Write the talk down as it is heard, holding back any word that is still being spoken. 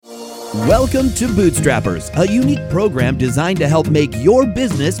Welcome to Bootstrappers, a unique program designed to help make your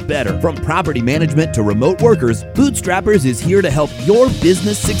business better. From property management to remote workers, Bootstrappers is here to help your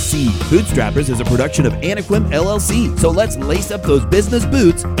business succeed. Bootstrappers is a production of Anaquim LLC, so let's lace up those business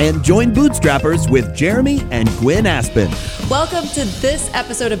boots and join Bootstrappers with Jeremy and Gwen Aspen. Welcome to this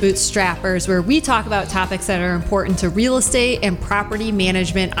episode of Bootstrappers, where we talk about topics that are important to real estate and property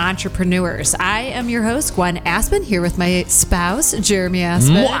management entrepreneurs. I am your host, Gwen Aspen, here with my spouse, Jeremy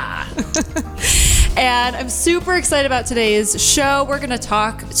Aspen. And I'm super excited about today's show. We're going to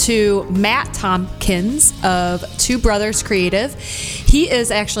talk to Matt Tompkins of Two Brothers Creative. He is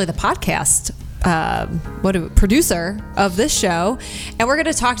actually the podcast producer of this show, and we're going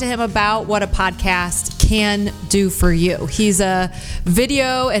to talk to him about what a podcast can do for you. He's a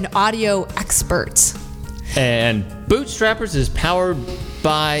video and audio expert. And Bootstrappers is powered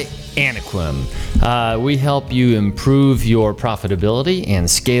by Anaquim. We help you improve your profitability and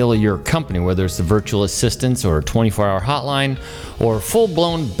scale your company, whether it's the virtual assistants or a 24-hour hotline or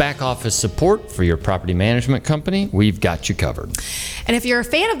full-blown back-office support for your property management company. We've got you covered. And if you're a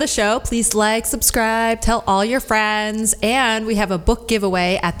fan of the show, please like, subscribe, tell all your friends, and we have a book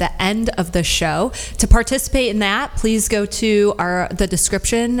giveaway at the end of the show. To participate in that, please go to the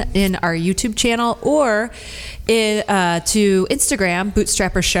description in our YouTube channel or to Instagram,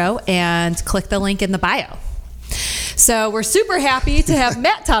 Bootstrapper Show, and click the link in the bio. So we're super happy to have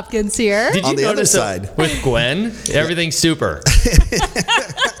Matt Tompkins here. Did you on the other notice side with Gwen, everything's super.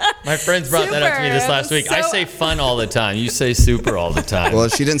 My friends brought that up to me this last week. I say fun all the time. You say super all the time. Well,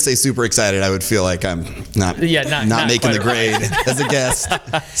 if she didn't say super excited, I would feel like I'm not making the grade as a guest.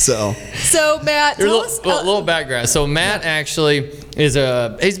 So Matt, tell us a little background. So Matt actually he's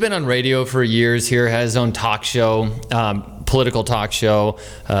been on radio for years here, has his own talk show, political talk show.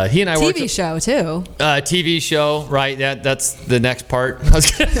 He and I worked TV show too. TV show, right? That's the next part.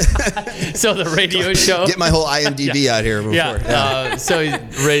 So the radio show. Get my whole IMDb out here before. So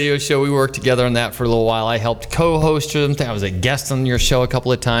radio show. We worked together on that for a little while. I helped co-host him. I was a guest on your show a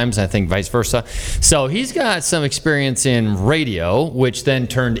couple of times. I think vice versa. So he's got some experience in radio, which then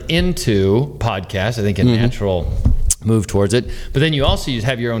turned into podcast. I think a natural move towards it. But then you also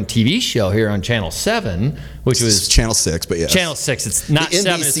have your own TV show here on Channel 7, which was Channel 6, but yes. Channel 6. It's not the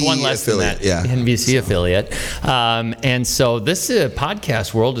 7, it's one less affiliate, than that. yeah. NBC affiliate. And so this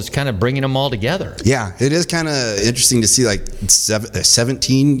podcast world is kind of bringing them all together. Yeah, it is kind of interesting to see like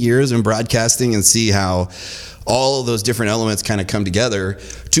 17 years in broadcasting and see how all of those different elements kind of come together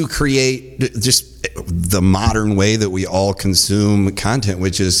to create just the modern way that we all consume content,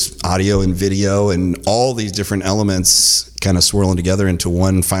 which is audio and video and all these different elements kind of swirling together into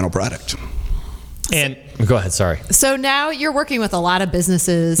one final product. And go ahead, sorry. So now you're working with a lot of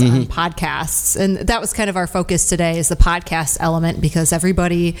businesses on podcasts, and that was kind of our focus today, is the podcast element, because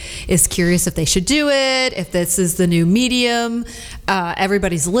everybody is curious if they should do it, if this is the new medium.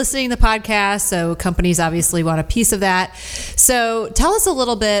 Everybody's listening to podcasts, so companies obviously want a piece of that. So tell us a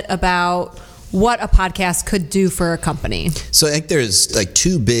little bit about what a podcast could do for a company. So I think there's like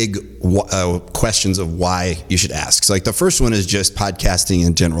two big questions of why you should ask. So like the first one is just podcasting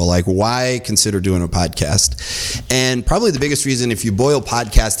in general, like why consider doing a podcast? And probably the biggest reason, if you boil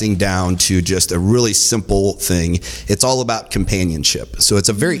podcasting down to just a really simple thing, it's all about companionship. So it's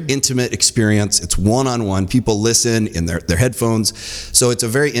a very intimate experience. It's one-on-one. People listen in their headphones. So it's a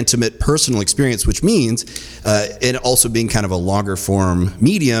very intimate personal experience, which means, and also being kind of a longer form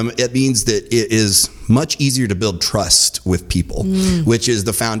medium, it means that it is much easier to build trust with people, which is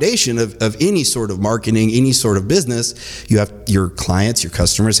the foundation of any sort of marketing, any sort of business. You have your clients, your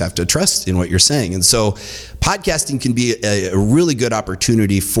customers have to trust in what you're saying. And so podcasting can be a really good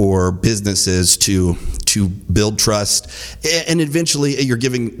opportunity for businesses to build trust, and eventually you're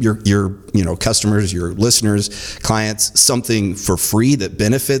giving your customers, your listeners, clients something for free that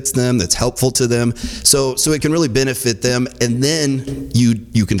benefits them, that's helpful to them. So it can really benefit them, and then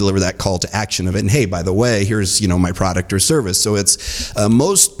you can deliver that call to action of it. And hey, by the way, here's my product or service. So it's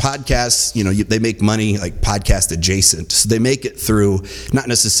most podcasts, they make money like podcast adjacent. So they make it through not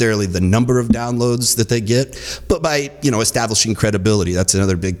necessarily the number of downloads that they get, but by establishing credibility. That's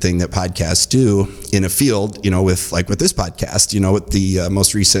another big thing that podcasts do in a field, with this podcast, with the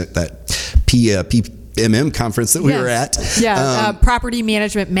most recent, that PMM conference that we were at. Yeah, Property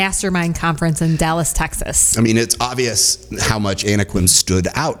Management Mastermind Conference in Dallas, Texas. I mean, it's obvious how much Anaquim stood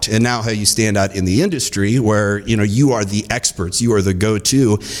out, and now how you stand out in the industry where, you are the experts, you are the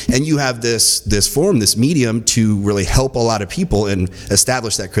go-to, and you have this forum, this medium to really help a lot of people and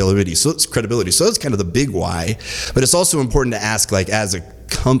establish that credibility. So it's kind of the big why, but it's also important to ask, like, as a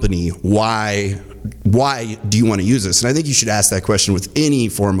company, why why do you want to use this? And I think you should ask that question with any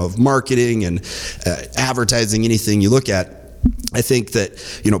form of marketing and advertising, anything you look at. I think that,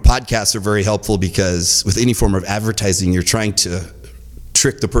 podcasts are very helpful because with any form of advertising, you're trying to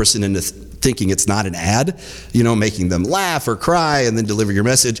trick the person into thinking it's not an ad, making them laugh or cry and then deliver your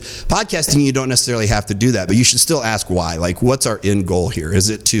message. Podcasting, you don't necessarily have to do that, but you should still ask why. Like, what's our end goal here? Is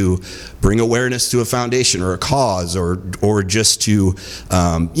it to bring awareness to a foundation or a cause, or just to,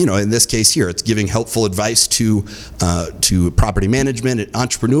 in this case here, it's giving helpful advice to property management and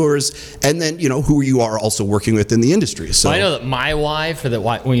entrepreneurs, and then, who you are also working with in the industry. So I know that my wife,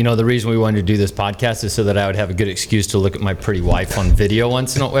 the reason we wanted to do this podcast is so that I would have a good excuse to look at my pretty wife on video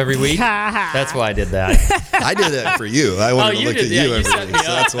every week. That's why I did that. I did that for you. I wanted to look at you every week, so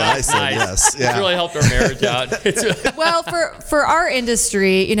that's why I said yes. Yeah. It's really helped our marriage out. Well, for our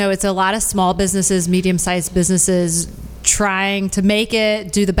industry, it's a lot of small businesses, medium-sized businesses trying to make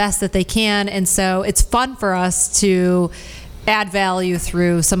it, do the best that they can, and so it's fun for us to add value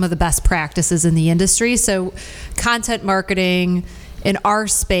through some of the best practices in the industry. So content marketing in our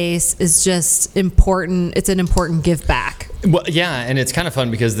space is just important. It's an important give back. Well, yeah, and it's kind of fun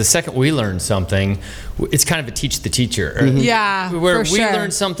because the second we learn something, it's kind of a teach the teacher. Mm-hmm. Yeah, where for we sure.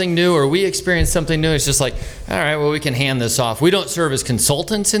 learn something new or we experience something new, it's just like, all right, well, we can hand this off. We don't serve as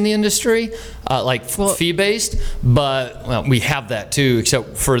consultants in the industry, fee-based, but we have that too,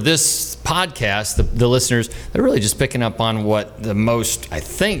 except for this podcast, the listeners, they're really just picking up on what the most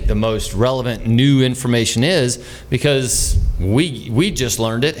relevant new information is, because we just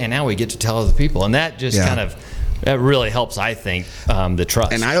learned it and now we get to tell other people. And that just that really helps, I think, the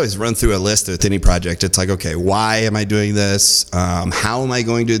trust. And I always run through a list with any project. It's like, okay, why am I doing this? How am I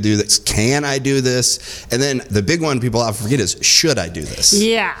going to do this? Can I do this? And then the big one people often forget is, should I do this?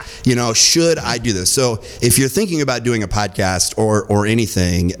 Yeah. Should I do this? So if you're thinking about doing a podcast or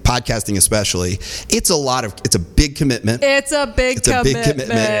anything, podcasting especially, it's a big commitment. It's a big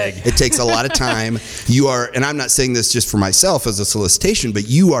commitment. It takes a lot of time. And I'm not saying this just for myself as a solicitation, but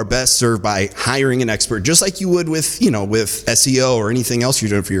you are best served by hiring an expert, just like you would with SEO or anything else you're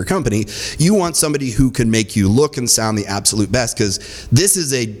doing for your company. You want somebody who can make you look and sound the absolute best, because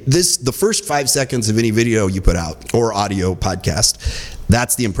the first 5 seconds of any video you put out or audio podcast,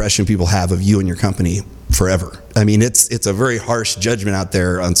 that's the impression people have of you and your company forever. I mean, it's a very harsh judgment out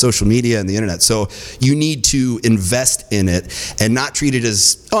there on social media and the internet. So you need to invest in it and not treat it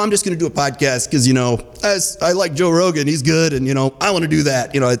as, I'm just going to do a podcast because, I like Joe Rogan, he's good, and, I want to do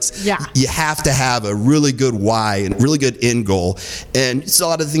that. You have to have a really good why and really good end goal. And it's a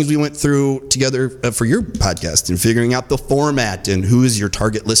lot of the things we went through together for your podcast, and figuring out the format and who is your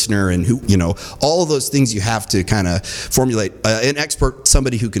target listener and who, all of those things you have to kind of formulate. An expert,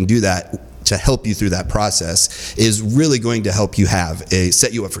 somebody who can do that to help you through that process, is really going to help you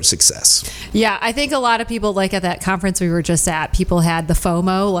set you up for success. Yeah, I think a lot of people, like at that conference we were just at, people had the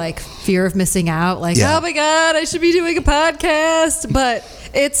FOMO, like fear of missing out, like, oh my God, I should be doing a podcast. But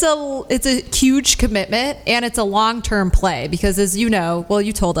it's a huge commitment, and it's a long-term play, because as you know, well,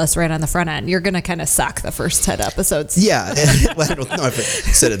 you told us right on the front end, you're going to kind of suck the first 10 episodes. Yeah. Well, I don't know if I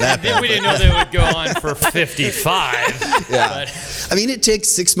said it that bad. We didn't know they would go on for 55. Yeah. I mean, it takes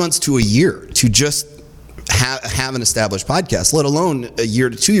 6 months to a year to just have an established podcast, let alone a year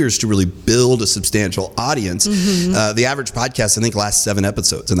to 2 years to really build a substantial audience. Mm-hmm. The average podcast, I think, lasts 7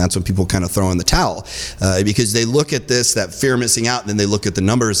 episodes, and that's when people kind of throw in the towel, because they look at that fear of missing out, and then they look at the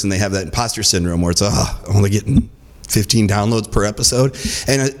numbers and they have that imposter syndrome where it's, only getting 15 downloads per episode.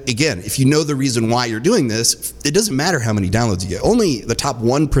 And again, if you know the reason why you're doing this, it doesn't matter how many downloads you get. Only the top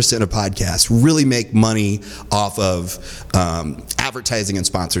 1% of podcasts really make money off of advertising and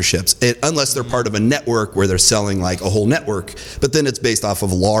sponsorships, unless they're part of a network where they're selling like a whole network, but then it's based off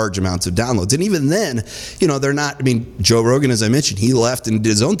of large amounts of downloads. And even then, they're not, Joe Rogan, as I mentioned, he left and did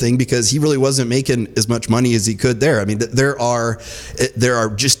his own thing because he really wasn't making as much money as he could there. There are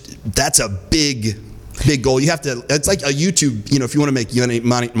just, that's a big goal. You have to, it's like a YouTube, if you want to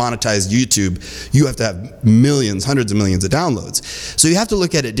monetize YouTube, you have to have millions, hundreds of millions of downloads. So you have to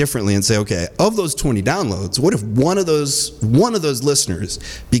look at it differently and say, okay, of those 20 downloads, what if one of those listeners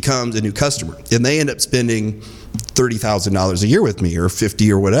becomes a new customer and they end up spending $30,000 a year with me, or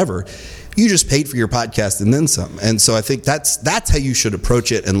 50 or whatever? You just paid for your podcast and then some. And so I think that's how you should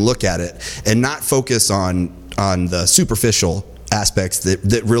approach it and look at it, and not focus on the superficial aspects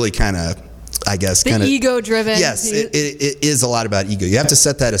that really kind of, I guess, the ego-driven. Yes, it is a lot about ego. You have to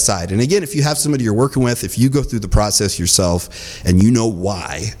set that aside. And again, if you have somebody you're working with, if you go through the process yourself and you know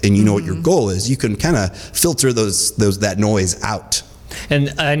why and you know what your goal is, you can kind of filter that noise out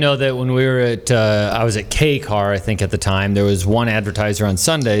And I know that when we were at, I was at K-Car, I think at the time, there was one advertiser on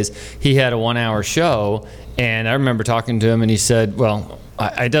Sundays. He had a 1-hour show, and I remember talking to him, and he said, well,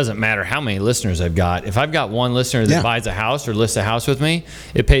 it doesn't matter how many listeners I've got. If I've got one listener that buys a house or lists a house with me,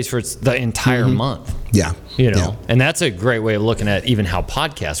 it pays for the entire month. Yeah. And that's a great way of looking at even how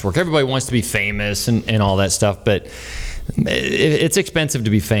podcasts work. Everybody wants to be famous and all that stuff, but it's expensive to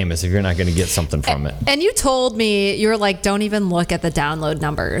be famous if you're not going to get something from it. And you told me, you were like, don't even look at the download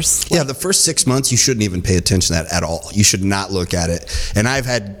numbers. Yeah, the first 6 months, you shouldn't even pay attention to that at all. You should not look at it. And I've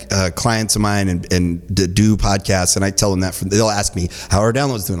had clients of mine and do podcasts, and I tell them that they'll ask me, how are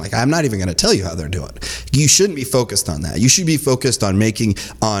downloads doing? Like, I'm not even going to tell you how they're doing. You shouldn't be focused on that. You should be focused on making,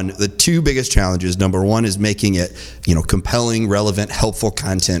 on the two biggest challenges. Number one is making it, compelling, relevant, helpful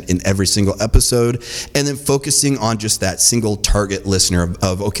content in every single episode, and then focusing on just that single target listener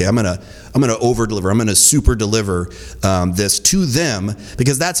of okay, I'm gonna over deliver, I'm gonna super deliver this to them,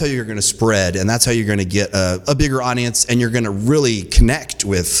 because that's how you're gonna spread, and that's how you're gonna get a bigger audience, and you're gonna really connect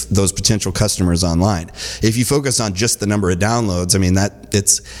with those potential customers online. If you focus on just the number of downloads, I mean, that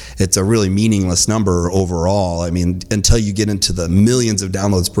it's a really meaningless number overall. I mean, until you get into the millions of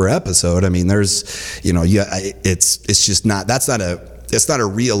downloads per episode, I mean, there's it's just not, it's not a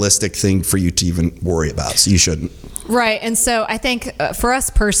realistic thing for you to even worry about, so you shouldn't. Right. And so I think for us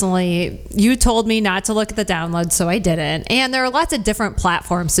personally, you told me not to look at the downloads, so I didn't. And there are lots of different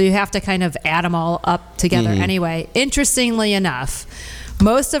platforms, so you have to kind of add them all up together anyway. Interestingly enough,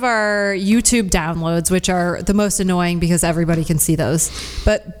 most of our YouTube downloads, which are the most annoying because everybody can see those,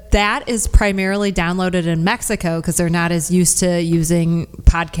 but that is primarily downloaded in Mexico because they're not as used to using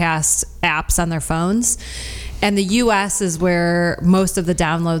podcast apps on their phones. And the U.S. is where most of the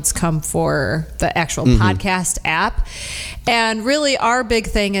downloads come for the actual podcast app. And really our big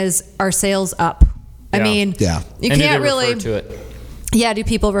thing is our sales up. I mean, you and can't really... refer to it? Yeah, do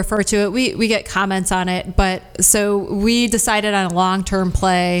people refer to it? We get comments on it. But so we decided on a long-term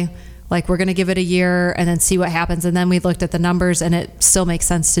play, like we're going to give it a year and then see what happens. And then we looked at the numbers and it still makes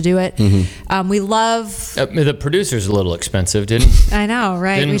sense to do it. We love... the producer's a little expensive, didn't I know,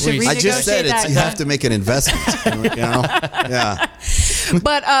 right? We should renegotiate I just said that. you have to make an investment, Yeah.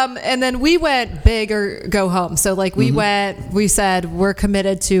 But, and then we went big or go home. So like we said, we're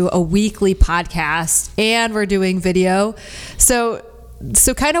committed to a weekly podcast and we're doing video. So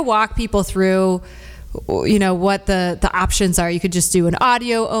kind of walk people through, what the options are. You could just do an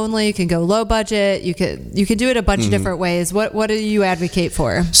audio only. You can go low budget. You can do it a bunch of different ways. What do you advocate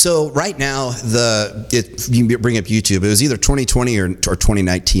for? So right now, you bring up YouTube. It was either 2020 or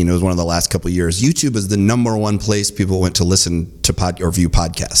 2019. It was one of the last couple of years. YouTube is the number one place people went to listen to or view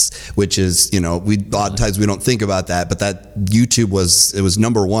podcasts, which is, a lot of times we don't think about that, but that YouTube was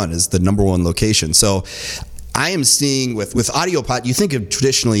number one, is the number one location. So I am seeing with audio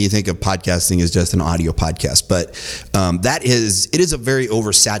traditionally you think of podcasting as just an audio podcast, but it is a very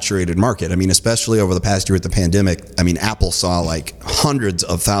oversaturated market. I mean, especially over the past year with the pandemic, I mean, Apple saw like hundreds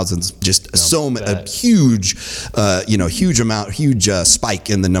of thousands, a huge spike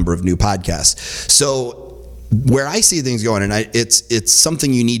in the number of new podcasts. So where I see things going, and it's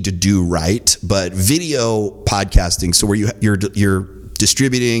something you need to do right, but video podcasting, so where you're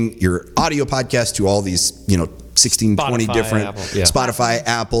distributing your audio podcast to all these, 16, 20 different Apple, Spotify,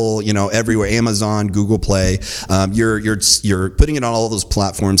 Apple, everywhere, Amazon, Google Play. You're putting it on all those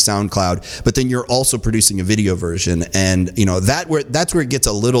platforms, SoundCloud, but then you're also producing a video version, and that's where it gets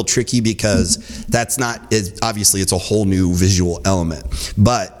a little tricky, because obviously it's a whole new visual element.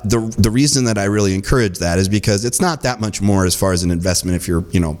 But the reason that I really encourage that is because it's not that much more as far as an investment if you're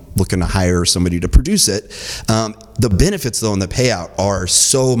looking to hire somebody to produce it. The benefits though and the payout are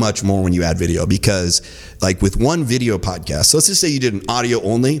so much more when you add video, because like with one video podcast, so let's just say you did an audio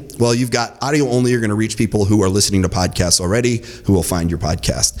only. Well, you've got audio only, you're going to reach people who are listening to podcasts already, who will find your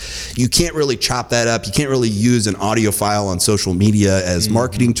podcast. You can't really chop that up. You can't really use an audio file on social media as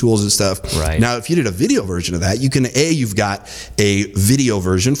marketing tools and stuff. Right. Now, if you did a video version of that, you've got a video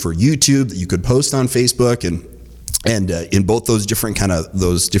version for YouTube that you could post on Facebook and in both those different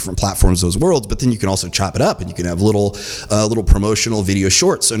platforms, those worlds, but then you can also chop it up and you can have little promotional video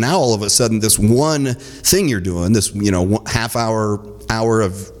shorts. So now all of a sudden this one thing you're doing, this half hour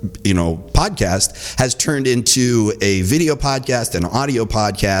of podcast has turned into a video podcast, an audio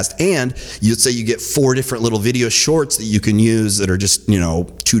podcast, and you'd say you get 4 different little video shorts that you can use that are just 2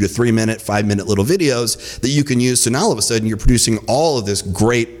 to 3 minute, 5 minute little videos that you can use. So now all of a sudden you're producing all of this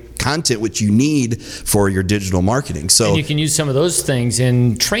great content which you need for your digital marketing. So and you can use some of those things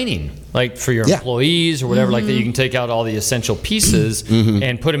in training, like for your employees or whatever, like that. You can take out all the essential pieces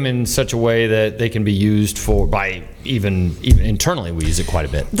and put them in such a way that they can be used for by even internally. We use it quite a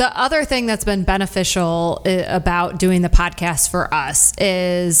bit. The other thing that's been beneficial about doing the podcast for us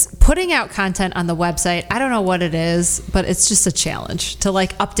is putting out content on the website. I don't know what it is, but it's just a challenge to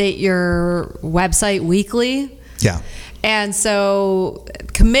like update your website weekly. Yeah. And so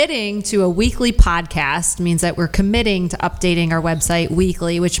committing to a weekly podcast means that we're committing to updating our website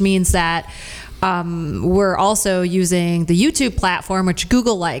weekly, which means that we're also using the YouTube platform, which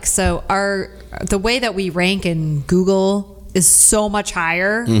Google likes. So the way that we rank in Google is so much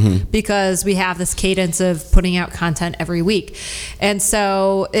higher because we have this cadence of putting out content every week. And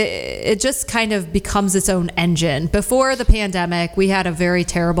so it just kind of becomes its own engine. Before the pandemic, we had a very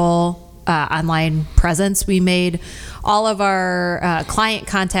terrible online presence. We made all of our client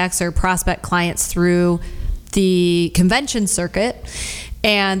contacts or prospect clients through the convention circuit,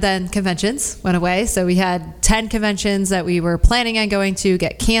 and then conventions went away. So we had 10 conventions that we were planning on going to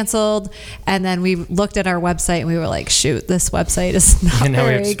get canceled, and then we looked at our website and we were like, shoot, this website is not and now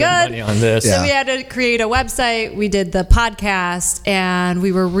very we have to good. spend money on this. So we had to create a website. We did the podcast, and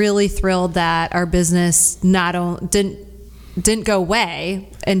we were really thrilled that our business didn't go away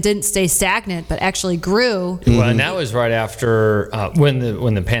and didn't stay stagnant, but actually grew. Well, and that was right after when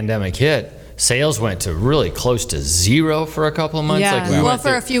the pandemic hit. Sales went to really close to zero for a couple of months. Yeah, Like well,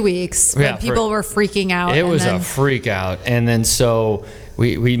 for a few weeks when people were freaking out. It was a freak out. And then so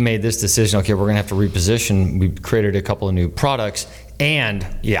we made this decision, okay, we're going to have to reposition. We created a couple of new products. And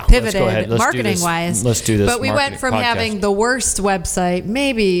pivoted let's go ahead. marketing-wise. Let's do this. But we went from having the worst website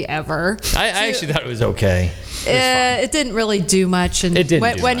maybe ever. I actually thought it was okay. It didn't really do much. And it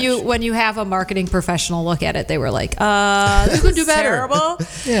didn't do much. When you have a marketing professional look at it, they were like, "This could do better." Terrible.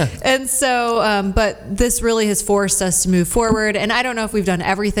 Yeah. And so, but this really has forced us to move forward. And I don't know if we've done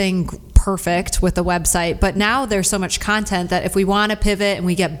everything perfect with the website, but now there's so much content that if we want to pivot and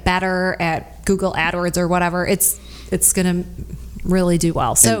we get better at Google AdWords or whatever, it's going to really do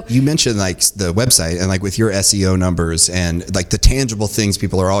well. So and you mentioned like the website and like with your SEO numbers and like the tangible things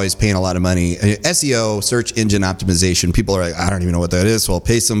people are always paying a lot of money. SEO, search engine optimization, people are like, I don't even know what that is. So I'll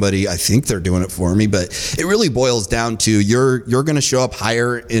pay somebody. I think they're doing it for me, but it really boils down to you're going to show up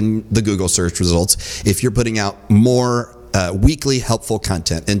higher in the Google search results if you're putting out more weekly helpful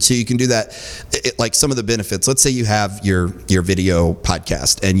content. And so you can do that, like some of the benefits. Let's say you have your video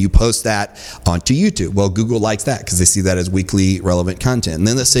podcast and you post that onto YouTube. Well, Google likes that because they see that as weekly relevant content. And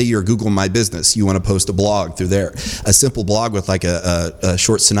then let's say you're Google My Business. You want to post a blog through there. A simple blog with like a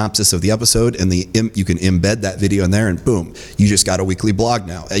short synopsis of the episode, and you can embed that video in there, and boom, you just got a weekly blog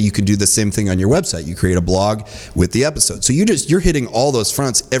now. You can do the same thing on your website. You create a blog with the episode. So you're hitting all those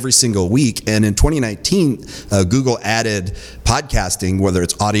fronts every single week. And in 2019, Google added podcasting, whether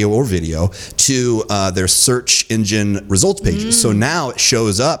it's audio or video, to their search engine results pages. So now it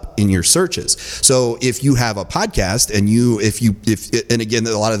shows up in your searches. So if you have a podcast and and again,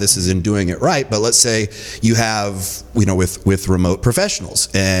 a lot of this is in doing it right, but let's say you have, with remote professionals,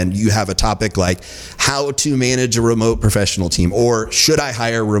 and you have a topic like how to manage a remote professional team, or should I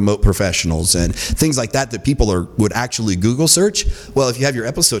hire remote professionals, and things like that people would actually Google search. Well, if you have your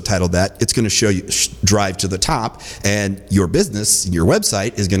episode titled that, it's going to show you drive to the top, and your business, your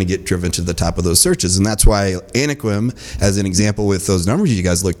website is going to get driven to the top of those searches. And that's why Anakim, as an example with those numbers you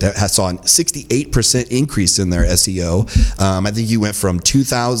guys looked at, saw a 68% increase in their SEO. I think you went from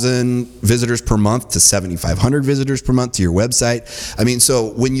 2,000 visitors per month to 7,500 visitors per month to your website. I mean,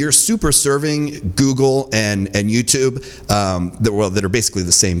 so when you're super serving Google and YouTube, that are basically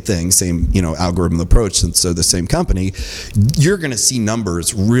the same thing, same algorithm approach, and so the same company, you're going to see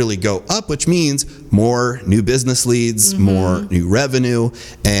numbers really go up, which means more new business leads, more new revenue,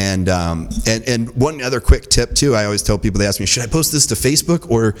 and one other quick tip too. I always tell people, they ask me, should I post this to Facebook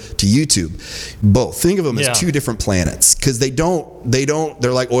or to YouTube? Both. Think of them as two different planets, because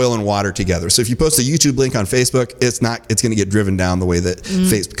they're like oil and water together. So if you post a YouTube link on Facebook, it's going to get driven down the way that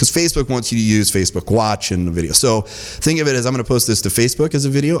Facebook, because Facebook wants you to use Facebook Watch and the video. So think of it as, I'm going to post this to Facebook as a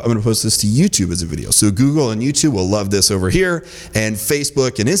video, I'm going to post this to YouTube as a video. So Google and YouTube will love this over here, and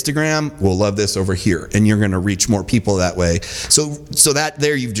Facebook and Instagram will love this over here, and you're going to reach more people that way. So that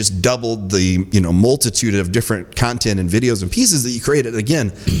there, you've just doubled the multitude of different content and videos and pieces that you created.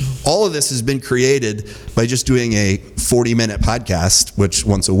 Again, all of this has been created by just doing a 40-minute podcast, which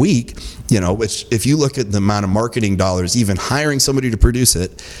once a week, which if you look at the amount of marketing dollars, even hiring somebody to produce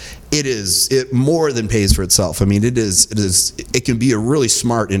it, it more than pays for itself. I mean, it can be a really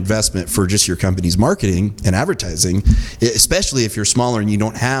smart investment for just your company's marketing and advertising, especially if you're smaller and you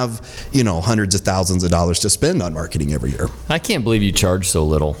don't have, hundreds of thousands of dollars to spend on marketing every year. I can't believe you charge so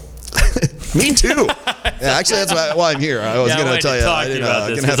little. Me too. Yeah, actually, that's why I'm here. I was going to tell you, I'm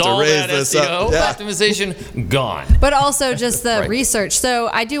going to have to raise this up. Optimization gone. But also just the research. So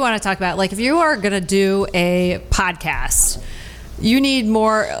I do want to talk about, like, if you are going to do a podcast, you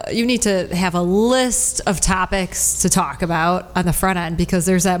need to have a list of topics to talk about on the front end, because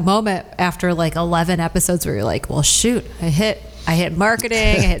there's that moment after like 11 episodes where you're like, well, shoot, I hit marketing,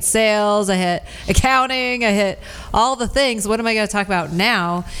 I hit sales, I hit accounting, I hit all the things. What am I going to talk about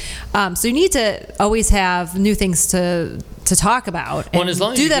now? So you need to always have new things to talk about, and as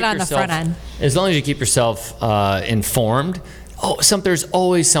long as do you that keep on the front end. As long as you keep yourself informed. There's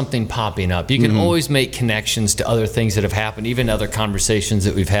always something popping up. You can always make connections to other things that have happened, even other conversations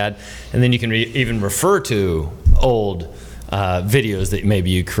that we've had, and then you can even refer to old videos that maybe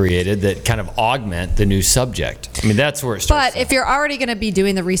you created that kind of augment the new subject. I mean, that's where it starts. But if you're already going to be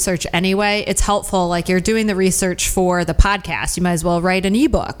doing the research anyway, it's helpful. Like, you're doing the research for the podcast, you might as well write an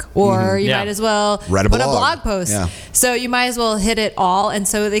ebook, or you might as well put a blog post. Yeah. So you might as well hit it all, and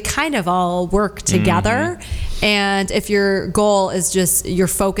so they kind of all work together. And if your goal is just you're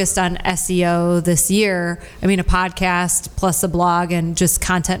focused on SEO this year, I mean, a podcast plus a blog and just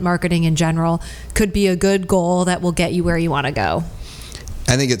content marketing in general could be a good goal that will get you where you want to go.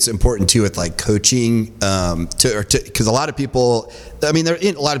 I think it's important too with like coaching, because a lot of people, I mean,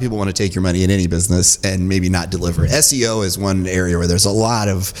 a lot of people want to take your money in any business and maybe not deliver. SEO is one area where there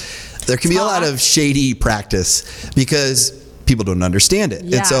can be a lot of shady practice because people don't understand it.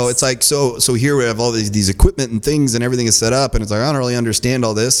 Yes. And so it's like, so here we have all these equipment and things and everything is set up, and it's like, I don't really understand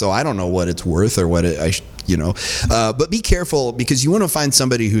all this, so I don't know what it's worth or what but be careful, because you want to find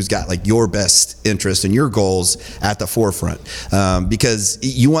somebody who's got like your best interest and your goals at the forefront, because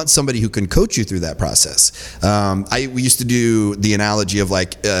you want somebody who can coach you through that process. We used to do the analogy of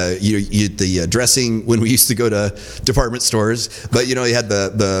like the dressing when we used to go to department stores, but you had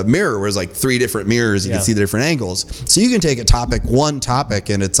the mirror where it's like 3 different mirrors, you can see the different angles. So you can take one topic,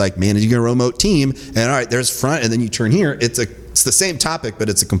 and it's like managing a remote team, and all right, there's front, and then you turn here, it's the same topic, but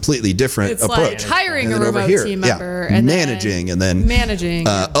it's a completely different approach. Like hiring a remote team member, and managing,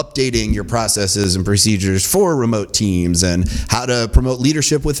 updating your processes and procedures for remote teams, and how to promote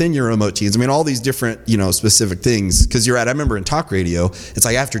leadership within your remote teams. I mean, all these different, specific things. Because you're right. I remember in talk radio, it's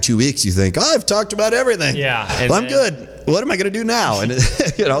like after 2 weeks, you think, I've talked about everything. Yeah, well, I'm good. What am I going to do now? And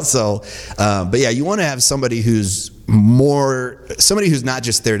but yeah, you want to have somebody who's not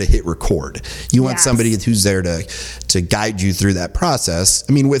just there to hit record. You want somebody who's there to guide you through that process.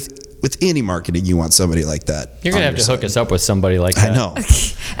 I mean, with any marketing, you want somebody like that. You're going to have to hook us up with somebody like that. I know.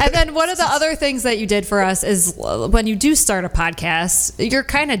 And then one of the other things that you did for us is when you do start a podcast, you're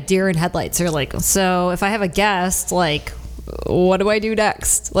kind of deer in headlights. You're like, so if I have a guest, like, what do I do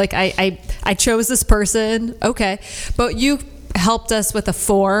next? Like, I chose this person. Okay. But you helped us with a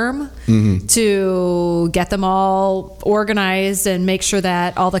form to get them all organized and make sure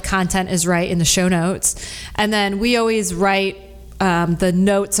that all the content is right in the show notes. And then we always write the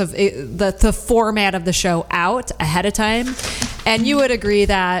notes of the format of the show out ahead of time. And you would agree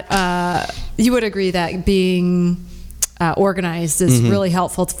that being organized is really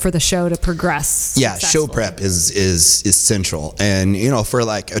helpful for the show to progress. Yeah, show prep is central. And for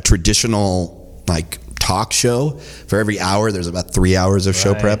like a traditional like talk show, for every hour there's about 3 hours of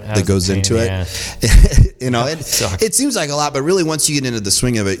show prep that goes into it. It seems like a lot, but really once you get into the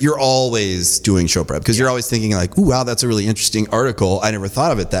swing of it, you're always doing show prep, because you're always thinking like, ooh, wow, that's a really interesting article, I never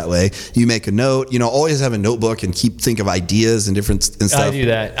thought of it that way. You make a note, always have a notebook and think of ideas and different stuff. I do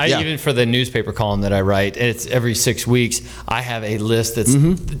that. Even for the newspaper column that I write, it's every 6 weeks I have a list that's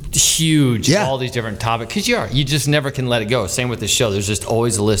huge, all these different topics, because you just never can let it go. Same with the show, there's just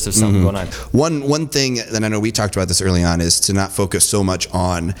always a list of something going on. One thing that I know we talked about this early on is to not focus so much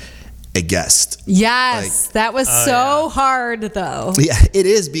on a guest. Yes, that was hard though. Yeah, it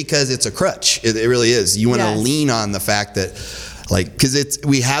is, because it's a crutch. It really is. You want to lean on the fact that, like, because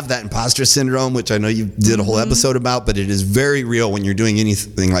we have that imposter syndrome, which I know you did a whole episode about, but it is very real when you're doing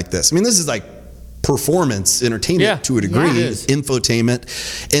anything like this. I mean, this is like performance entertainment to a degree,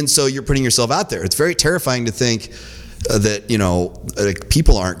 infotainment, and so you're putting yourself out there. It's very terrifying to think, that, like,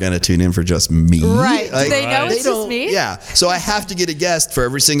 people aren't going to tune in for just me. Right. Like, They know it's just me? Yeah. So I have to get a guest for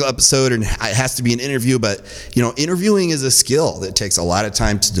every single episode, and it has to be an interview. But, interviewing is a skill that takes a lot of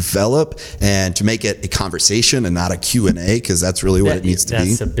time to develop and to make it a conversation and not a Q&A, because that's really what it needs to be.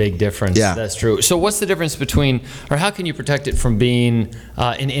 That's a big difference. Yeah. That's true. So what's the difference between, or how can you protect it from being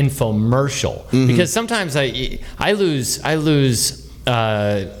an infomercial? Because sometimes I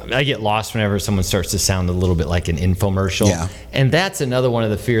get lost whenever someone starts to sound a little bit like an infomercial. Yeah. And that's another one of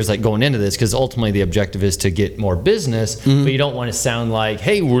the fears, like, going into this, because ultimately the objective is to get more business, but you don't want to sound like,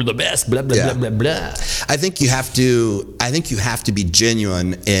 hey, we're the best, blah, blah, blah, blah, blah. I think you have to be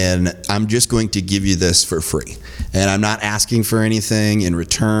genuine, and I'm just going to give you this for free. And I'm not asking for anything in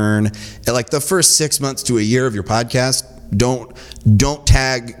return. And like the first 6 months to a year of your podcast, don't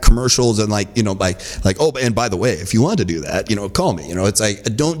tag commercials and like, oh, and by the way, if you want to do that, call me. It's like,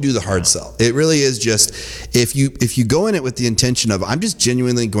 don't do the hard sell. It really is just, if you go in it with the intention of, I'm just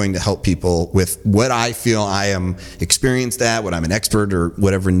genuinely going to help people with what I feel I am experienced at, what I'm an expert or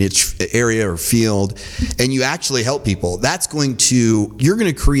whatever niche area or field, and you actually help people, you're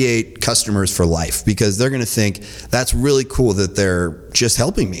going to create customers for life, because they're going to think that's really cool that they're just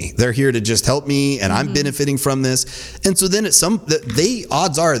helping me. They're here to just help me, and I'm benefiting from this. And so then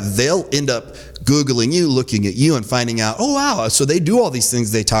odds are they'll end up Googling you, looking at you, and finding out, oh wow, so they do all these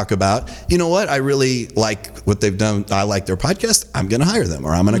things they talk about. You know what? I really like what they've done. I like their podcast. I'm going to hire them,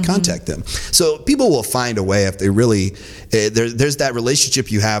 or I'm going to contact them. So people will find a way if they really. There's that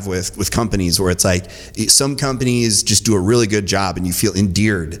relationship you have with companies where it's like some companies just do a really good job, and you feel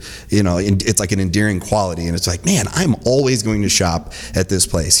endeared. It's like an endearing quality, and it's like, man, I'm always going to shop at this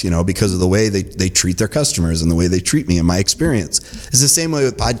place, because of the way they treat their customers and the way they treat me and my experience. It's the same way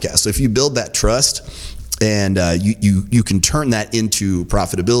with podcasts. So if you build that trust, and you can turn that into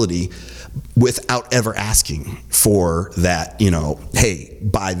profitability without ever asking for that, hey,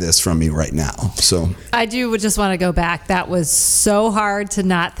 buy this from me right now. So I would just want to go back. That was so hard to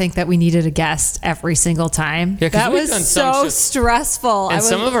not think that we needed a guest every single time. Yeah, that was so stressful. And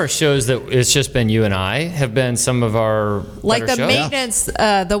some of our shows that it's just been you and I have been some of our like the shows. maintenance,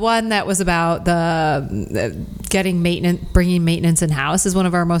 the one that was about bringing maintenance in house is one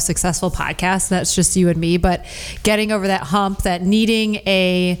of our most successful podcasts. That's just you and me, but getting over that hump, that needing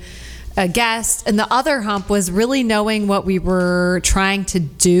a guest, and the other hump was really knowing what we were trying to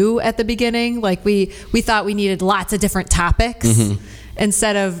do at the beginning. Like we thought we needed lots of different topics and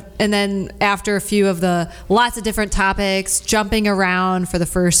then after a few of the lots of different topics, jumping around for the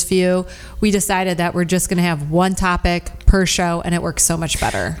first few, we decided that we're just going to have one topic per show, and it works so much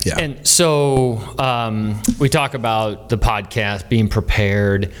better. Yeah. And so we talk about the podcast, being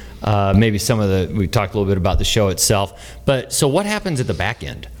prepared, maybe we talked a little bit about the show itself, but so what happens at the back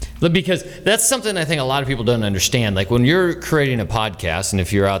end? Because that's something I think a lot of people don't understand. Like when you're creating a podcast, and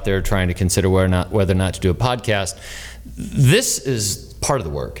if you're out there trying to consider whether or not to do a podcast, this is part of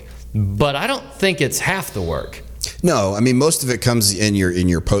the work. But I don't think it's half the work. No, I mean, most of it comes in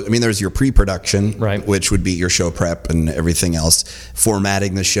your post. I mean, there's your pre-production, right, which would be your show prep and everything else,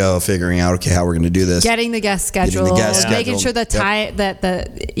 formatting the show, figuring out, okay, how we're going to do this, getting the guest schedule, making sure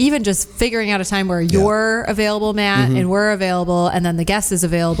even just figuring out a time where you're available, Matt, and we're available, and then the guest is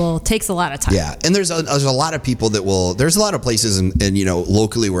available, takes a lot of time. Yeah, and there's a lot of people there's a lot of places and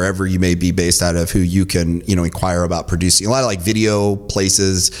locally, wherever you may be based out of, who you can inquire about producing. A lot of like video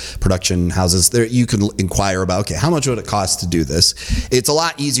places, production houses, there you can inquire about, okay, how much would it cost to do this? It's a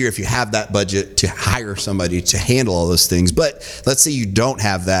lot easier if you have that budget to hire somebody to handle all those things. But let's say you don't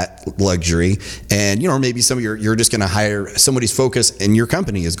have that luxury, and maybe you're just going to hire somebody's focus, and your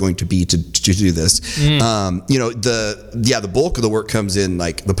company is going to be to do this. The bulk of the work comes in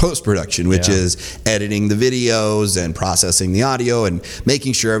like the post production, which is editing the videos and processing the audio and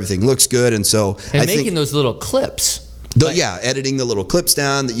making sure everything looks good. And so I think those little clips. Editing the little clips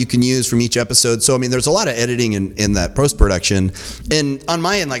down that you can use from each episode. So, I mean, there's a lot of editing in that post-production. And on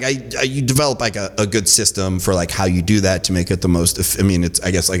my end, like you develop like a good system for like how you do that to make it the most, it's,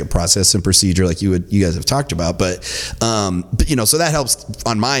 I guess, like a process and procedure like you guys have talked about. But so that helps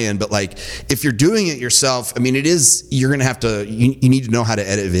on my end. But like, if you're doing it yourself, I mean, you're going to have to, you need to know how to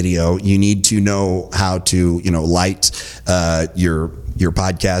edit video. You need to know how to, light your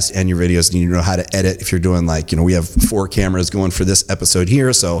podcast and your videos. You need to know how to edit. If you're doing we have 4 cameras going for this episode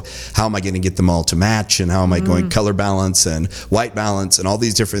here, so how am I going to get them all to match, and how am I going color balance and white balance and all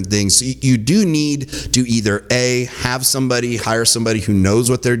these different things. So you do need to either hire somebody who knows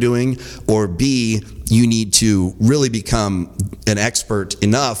what they're doing, or B, you need to really become an expert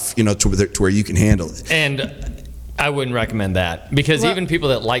enough, to where you can handle it. And I wouldn't recommend that, because even people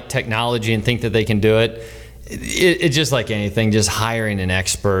that like technology and think that they can do it, It's just like anything, just hiring an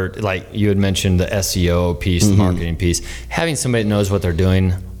expert, like you had mentioned the SEO piece, the marketing piece, having somebody that knows what they're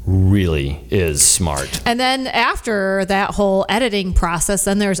doing really is smart. And then after that whole editing process,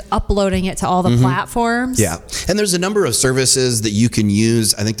 then there's uploading it to all the platforms. Yeah. And there's a number of services that you can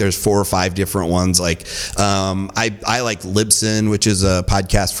use. I think there's 4 or 5 different ones. Like I like Libsyn, which is a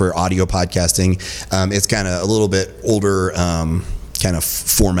podcast for audio podcasting. It's kind of a little bit older kind of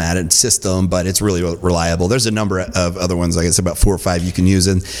formatted system, but it's really reliable. There's a number of other ones, like I said, about 4 or 5 you can use.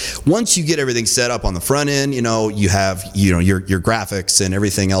 And once you get everything set up on the front end, you have your graphics and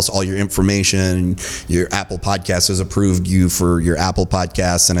everything else, all your information. Your Apple Podcasts has approved you for your Apple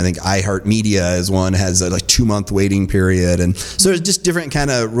Podcasts, and I think iHeartMedia is one, has a 2-month waiting period, and so there's just different kind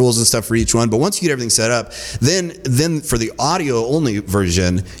of rules and stuff for each one. But once you get everything set up, then for the audio only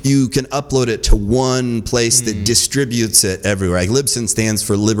version, you can upload it to one place that distributes it everywhere. Like Libsyn stands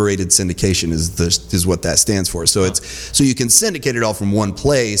for Liberated Syndication is what that stands for. So so you can syndicate it all from one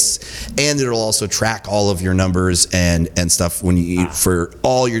place, and it'll also track all of your numbers and stuff when you for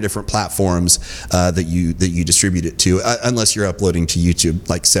all your different platforms that you distribute it to, unless you're uploading to YouTube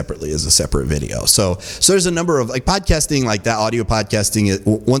like separately as a separate video. So there's a number of like podcasting, like that audio podcasting.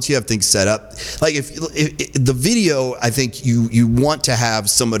 Once you have things set up, like if the video, I think you want to have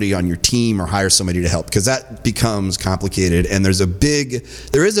somebody on your team or hire somebody to help, because that becomes complicated, and there is a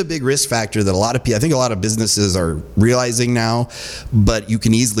big risk factor that I think a lot of businesses are realizing now, but you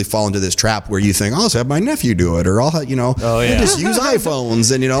can easily fall into this trap where you think, I'll just have my nephew do it, or I'll just use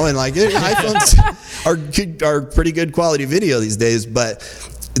iPhones, and like iPhones are pretty good quality video these days, but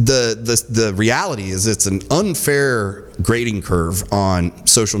the reality is it's an unfair grading curve on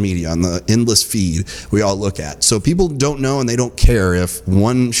social media, on the endless feed we all look at. So people don't know, and they don't care if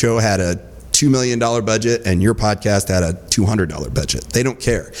one show had a $2 million budget and your podcast had a $200 budget. They don't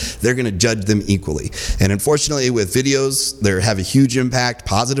care. They're going to judge them equally. And unfortunately, with videos, they have a huge impact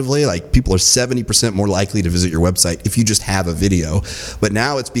positively. Like, people are 70% more likely to visit your website if you just have a video. But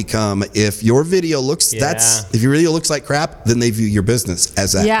now it's become, if your video looks like crap, then they view your business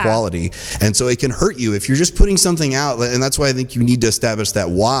as that quality. And so it can hurt you if you're just putting something out. And that's why I think you need to establish that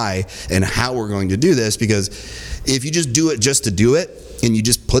why and how we're going to do this, because if you just do it just to do it, and you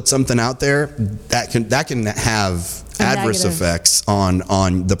just put something out there, that can have adverse effects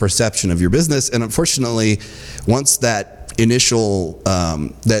on the perception of your business. And unfortunately, once that initial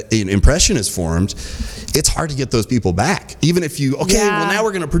that impression is formed, it's hard to get those people back. Even if well, now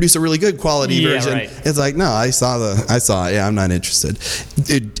we're going to produce a really good quality version. Right. It's like, no, I saw it. Yeah, I'm not interested.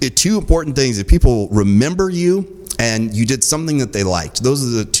 Two important things: if people remember you and you did something that they liked. Those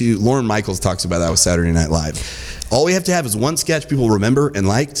are the two. Lorne Michaels talks about that with Saturday Night Live. All we have to have is one sketch people remember and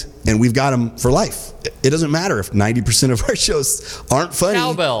liked, and we've got them for life. It doesn't matter if 90% of our shows aren't funny.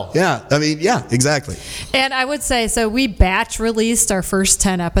 Cowbell. Yeah, exactly. And I would say, so we batch released our first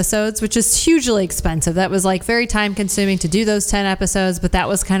 10 episodes, which is hugely expensive. That was like very time consuming to do those 10 episodes, but that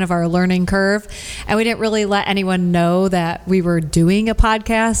was kind of our learning curve. And we didn't really let anyone know that we were doing a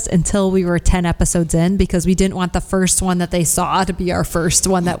podcast until we were 10 episodes in, because we didn't want the first one that they saw to be our first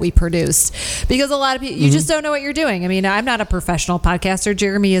one that we produced. Because a lot of people, you just don't know what you're doing. I mean, I'm not a professional podcaster.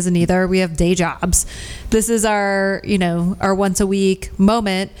 Jeremy isn't either. We have day jobs. This is our once a week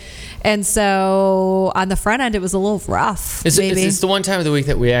moment. And so on the front end, it was a little rough. It's the one time of the week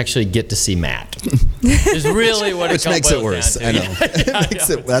that we actually get to see Matt. Is really what Which makes it worse. I know.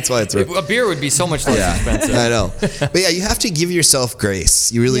 That's why it's rough. A beer would be so much less expensive. I know. But yeah, you have to give yourself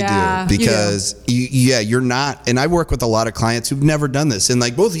grace. You really do. Because you're not, and I work with a lot of clients who've never done this. And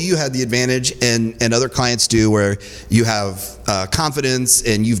like both of you had the advantage, and other clients do, where you have confidence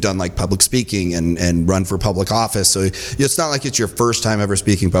and you've done like public speaking and run for public office. So it's not like it's your first time ever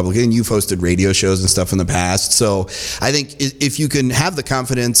speaking publicly. And you've hosted radio shows and stuff in the past. So I think if you can have the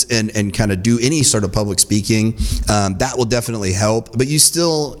confidence and kind of do any sort of public speaking, that will definitely help. But you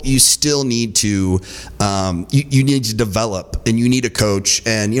still need to you need to develop, and you need a coach.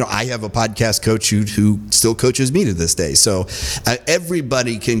 And I have a podcast coach who still coaches me to this day. So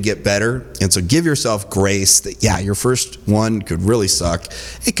everybody can get better, and so give yourself grace. That your first one could really suck.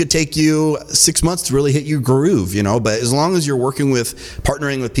 It could take you 6 months to really hit your groove. But as long as you're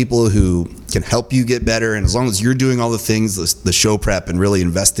partnering with people who can help you get better, and as long as you're doing all the things, the show prep, and really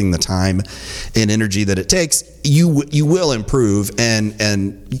investing the time and energy that it takes, you will improve,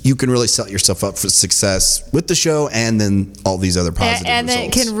 and you can really set yourself up for success with the show, and then all these other positive and results.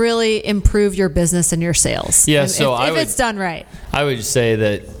 And it can really improve your business and your sales. Yeah, if it's done right. I would say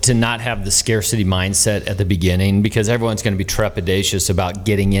that to not have the scarcity mindset at the beginning, because everyone's going to be trepidatious about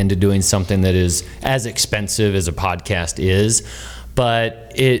getting into doing something that is as expensive as a podcast is.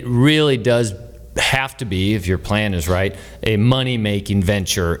 But it really does have to be, if your plan is right, a money-making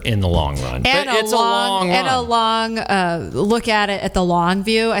venture in the long run. And but it's a long run. And a long look at it at the long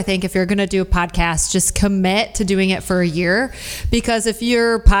view. I think if you're going to do a podcast, just commit to doing it for a year, because if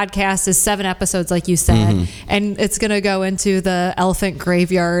your podcast is 7 episodes, like you said, and it's going to go into the elephant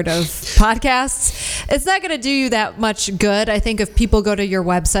graveyard of podcasts, it's not going to do you that much good. I think if people go to your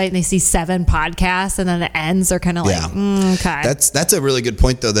website and they see 7 podcasts and then it ends, they're kind of like, okay. That's a really good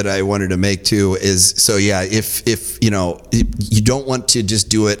point though that I wanted to make too. Is so yeah, if you know, you don't want to just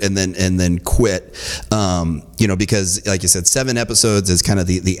do it and then quit, you know, because like you said, 7 episodes is kind of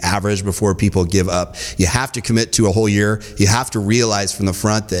the average before people give up. You have to commit to a whole year. You have to realize from the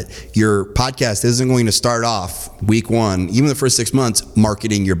front that your podcast isn't going to start off week 1, even the first 6 months,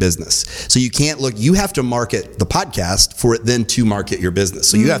 marketing your business. So you can't you have to market the podcast for it then to market your business.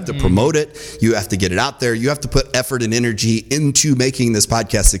 So you have to promote it. You have to get it out there. You have to put effort and energy into making this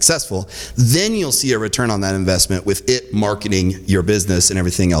podcast successful. Then you'll see a return on that investment with it marketing your business and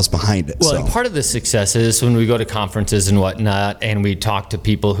everything else behind it. Well, and part of the success is when we go to conferences and whatnot, and we talk to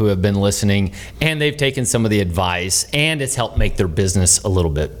people who have been listening, and they've taken some of the advice, and it's helped make their business a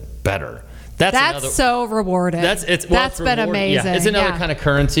little bit better. That's so rewarding. That's been amazing. Yeah, it's another kind of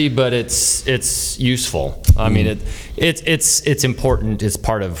currency, but it's useful. I mean, it's important. It's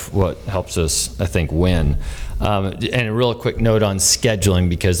part of what helps us, I think, win. And a real quick note on scheduling,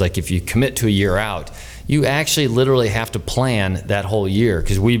 because like if you commit to a year out, you actually literally have to plan that whole year,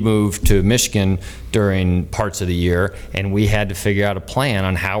 because we moved to Michigan during parts of the year, and we had to figure out a plan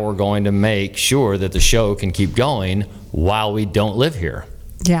on how we're going to make sure that the show can keep going while we don't live here.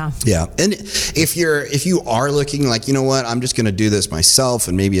 Yeah. Yeah. And if you are looking like, you know what, I'm just going to do this myself,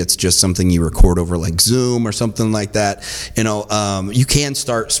 and maybe it's just something you record over like Zoom or something like that, you know, you can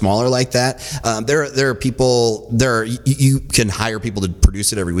start smaller like that. There are people there. You can hire people to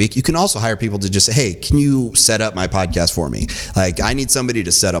produce it every week. You can also hire people to just say, hey, can you set up my podcast for me? Like, I need somebody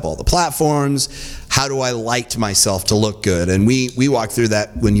to set up all the platforms. How do I light myself to look good? And we walked through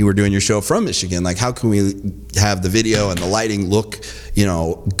that when you were doing your show from Michigan. Like, how can we have the video and the lighting look, you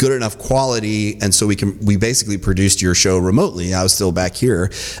know, good enough quality? And so we basically produced your show remotely. I was still back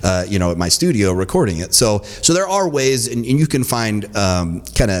here, you know, at my studio recording it. So there are ways, and you can find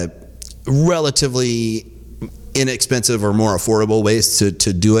kind of relatively inexpensive or more affordable ways to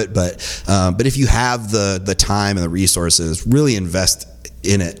do it. But if you have the time and the resources, really invest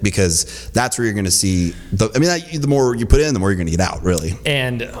in it, because that's where you're going to see the more you put in, the more you're going to get out, really.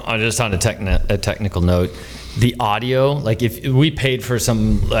 And just on a technical note, the audio, like if we paid for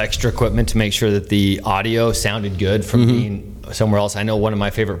some extra equipment to make sure that the audio sounded good from being somewhere else. I know one of my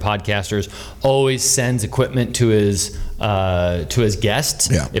favorite podcasters always sends equipment to his guests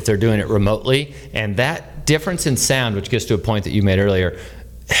if they're doing it remotely, and that difference in sound, which gets to a point that you made earlier,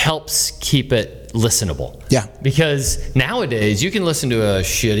 helps keep it listenable. Yeah. Because nowadays you can listen to a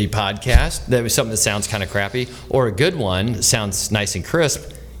shitty podcast that was something that sounds kind of crappy, or a good one that sounds nice and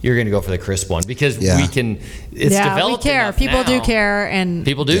crisp. You're going to go for the crisp one, because we can. It's developed. We care. People do care, and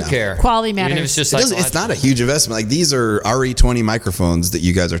people do care. Quality matters. Even if it's just it's not a huge investment. Like, these are RE20 microphones that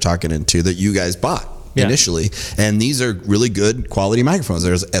you guys are talking into that you guys bought initially, and these are really good quality microphones.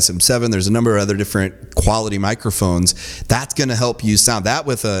 There's SM7, there's a number of other different quality microphones. That's going to help you sound that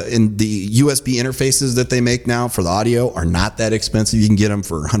with in the USB interfaces that they make now for the audio are not that expensive. You can get them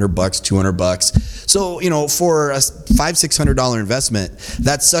for $100, $200. So, you know, for a $500-$600 investment,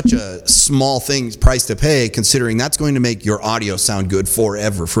 that's such a small price to pay, considering that's going to make your audio sound good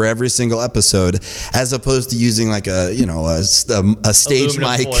forever, for every single episode, as opposed to using like a stage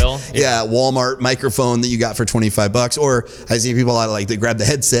aluminum mic, foil. Walmart microphone that you got for $25. Or I see people like they grab the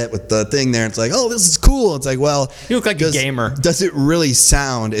headset with the thing there, and it's like, oh, this is cool. It's like, well, you look like a gamer. Does it really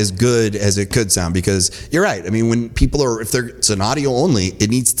sound as good as it could sound? Because you're right. I mean, when people it's an audio only,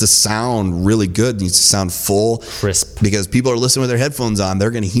 it needs to sound really good. It needs to sound full, crisp. Because people are listening with their headphones on. They're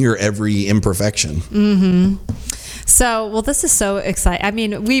going to hear every imperfection. Mm-hmm. So, well, this is so exciting. I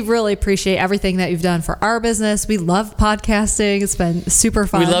mean, we really appreciate everything that you've done for our business. We love podcasting. It's been super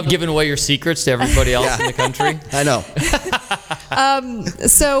fun. We love giving away your secrets to everybody else in the country. I know.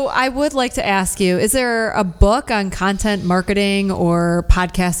 So I would like to ask you, is there a book on content marketing or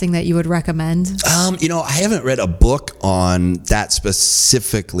podcasting that you would recommend? You know, I haven't read a book on that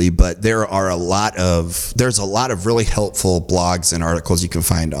specifically, but there's a lot of really helpful blogs and articles you can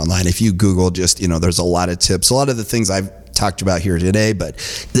find online. If you Google there's a lot of tips, a lot of the things I've talked about here today, but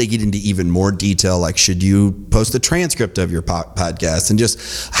they get into even more detail, like should you post a transcript of your podcast, and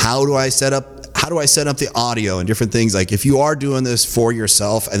just how do I set up how do I set up the audio and different things. Like if you are doing this for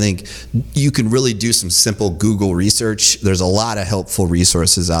yourself, I think you can really do some simple Google research. There's a lot of helpful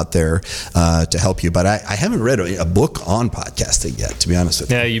resources out there to help you. But I haven't read a book on podcasting yet, to be honest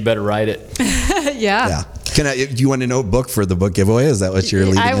with you. Yeah, you better write it. Yeah. Do you want to know a book for the book giveaway? Is that what you're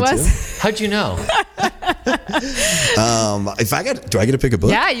leading into? How'd you know? Do I get to pick a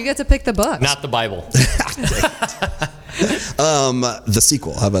book? Yeah, you get to pick the book. Not the Bible. The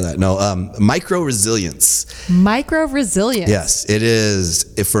sequel. How about that? No, Micro Resilience. Micro Resilience. Yes, it is.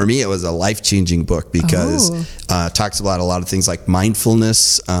 For me, it was a life-changing book because it talks about a lot of things like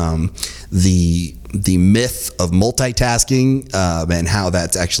mindfulness, the myth of multitasking, and how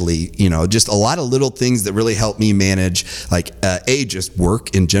that's actually, just a lot of little things that really help me manage, like just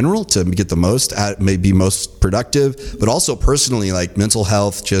work in general to get the most out, maybe most productive, but also personally, like mental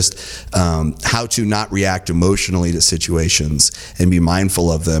health, just how to not react emotionally to situations and be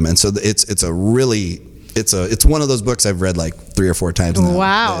mindful of them. And so it's one of those books I've read like 3 or 4 times now.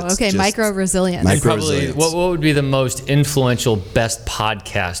 Wow. Okay, Micro Resilience. Probably, what would be the most influential, best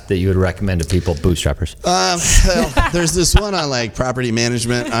podcast that you would recommend to people, bootstrappers? There's this one on like property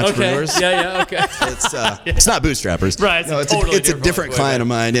management entrepreneurs. Okay. Yeah, okay. It's not bootstrappers. Right. It's a different client of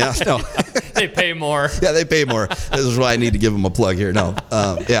mine. Yeah. No. They pay more. Yeah, they pay more. This is why I need to give them a plug here. No.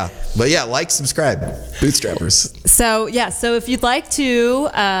 Yeah. But yeah, subscribe. Bootstrappers. So if you'd like to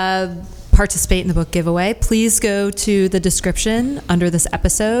participate in the book giveaway, please go to the description under this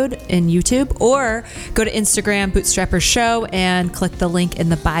episode in YouTube, or go to Instagram, Bootstrappers Show, and click the link in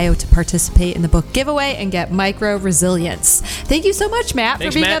the bio to participate in the book giveaway and get Micro Resilience. Thank you so much, Matt,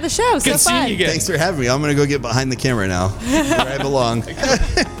 for being on the show. Good so fun. Seeing you again. Thanks for having me. I'm going to go get behind the camera now, where I belong.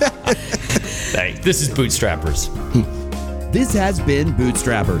 Hey, this is Bootstrappers. This has been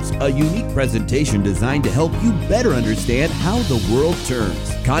Bootstrappers, a unique presentation designed to help you better understand how the world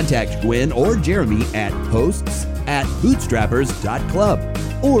turns. Contact Gwen or Jeremy at hosts@bootstrappers.club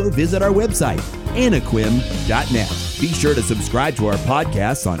or visit our website, anaquim.net. Be sure to subscribe to our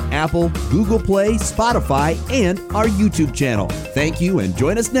podcasts on Apple, Google Play, Spotify, and our YouTube channel. Thank you, and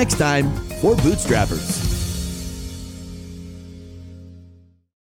join us next time for Bootstrappers.